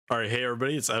Alright, hey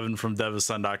everybody, it's Evan from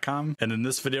devasun.com, and in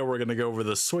this video we're going to go over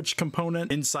the switch component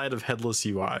inside of Headless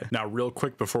UI. Now real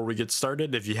quick before we get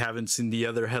started, if you haven't seen the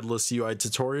other Headless UI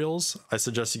tutorials, I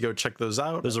suggest you go check those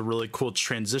out. There's a really cool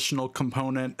transitional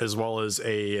component as well as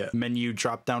a menu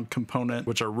drop-down component,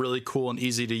 which are really cool and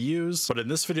easy to use. But in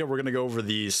this video we're going to go over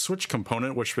the switch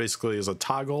component, which basically is a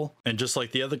toggle, and just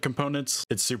like the other components,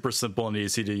 it's super simple and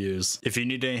easy to use. If you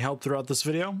need any help throughout this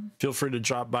video, feel free to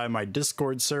drop by my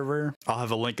Discord server. I'll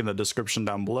have a link in the description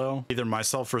down below. Either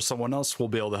myself or someone else will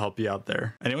be able to help you out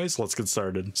there. Anyways, let's get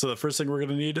started. So the first thing we're going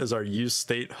to need is our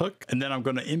useState hook, and then I'm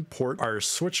going to import our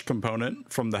switch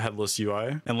component from the Headless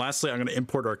UI. And lastly, I'm going to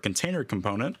import our container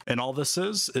component. And all this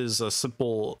is a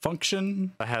simple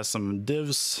function that has some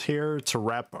divs here to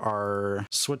wrap our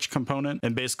switch component.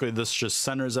 And basically this just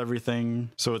centers everything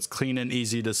so it's clean and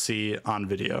easy to see on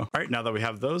video. All right, now that we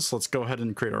have those, let's go ahead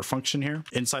and create our function here.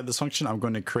 Inside this function, I'm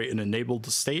going to create an enabled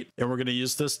state, and we're going to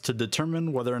use this to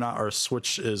determine whether or not our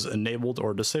switch is enabled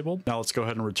or disabled. Now let's go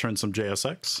ahead and return some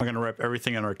JSX. I'm going to wrap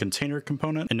everything in our container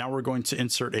component, and now we're going to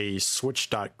insert a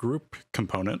switch.group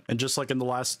component. And just like in the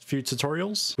last few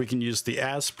tutorials, we can use the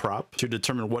as prop to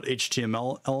determine what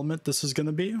HTML element this is going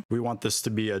to be. We want this to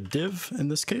be a div in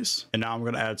this case. And now I'm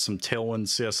going to add some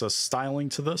TailwindCSS styling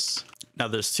to this. Now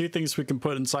there's two things we can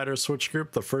put inside our switch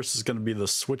group. The first is going to be the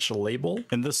switch label,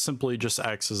 and this simply just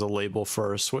acts as a label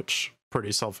for our switch.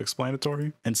 Pretty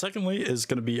self-explanatory. And secondly is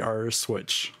going to be our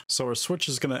switch. So our switch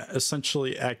is going to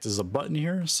essentially act as a button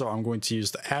here. So I'm going to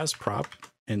use the as prop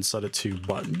and set it to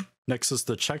button. Next is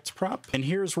the checked prop, and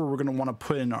here's where we're going to want to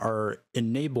put in our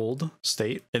enabled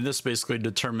state, and this basically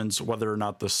determines whether or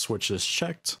not the switch is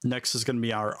checked. Next is going to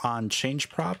be our on change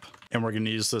prop, and we're going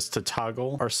to use this to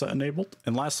toggle our set enabled.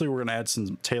 And lastly, we're going to add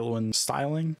some Tailwind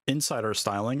styling. Inside our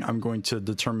styling, I'm going to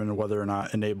determine whether or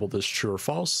not enabled is true or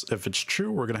false. If it's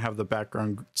true, we're going to have the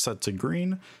background set to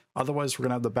green. Otherwise, we're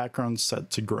going to have the background set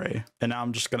to gray. And now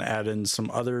I'm just going to add in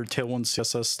some other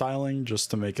TailwindCSS styling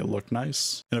just to make it look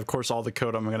nice. And of course, all the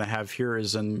code I'm going to have here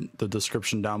is in the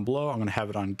description down below. I'm going to have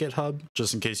it on GitHub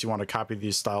just in case you want to copy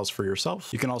these styles for yourself.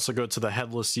 You can also go to the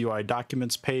Headless UI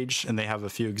documents page, and they have a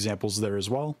few examples there as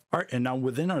well. All right, and now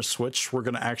within our switch, we're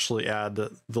going to actually add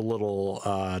the little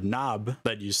knob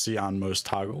that you see on most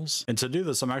toggles. And to do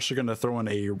this, I'm actually going to throw in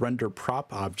a render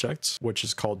prop object, which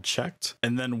is called checked.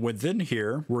 And then within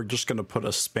here, we're just going to put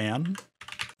a span.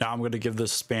 Now I'm going to give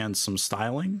this span some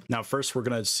styling. Now first we're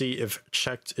going to see if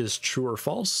checked is true or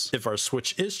false. If our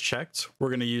switch is checked, we're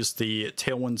going to use the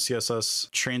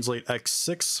TailwindCSS translate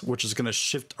x6, which is going to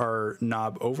shift our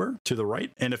knob over to the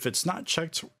right. And if it's not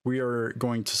checked, we are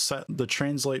going to set the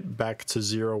translate back to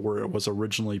 0 where it was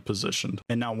originally positioned.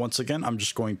 And now once again, I'm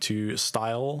just going to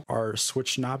style our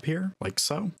switch knob here like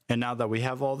so. And now that we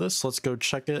have all this, let's go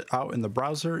check it out in the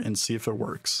browser and see if it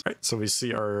works. All right, so we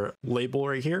see our label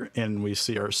right here, and we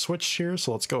see our switch here.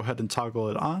 So let's go ahead and toggle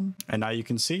it on. And now you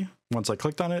can see once I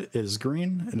clicked on it, it is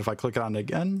green. And if I click on it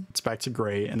again, it's back to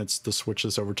gray, and it's the switch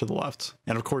is over to the left.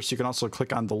 And of course, you can also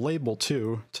click on the label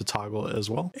too to toggle it as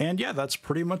well. And yeah, that's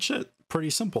pretty much it. Pretty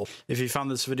simple. If you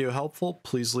found this video helpful,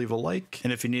 please leave a like.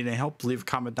 And if you need any help, leave a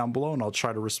comment down below and I'll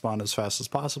try to respond as fast as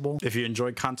possible. If you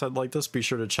enjoyed content like this, be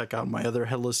sure to check out my other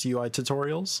Headless UI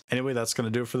tutorials. Anyway, that's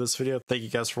going to do it for this video. Thank you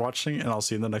guys for watching, and I'll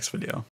see you in the next video.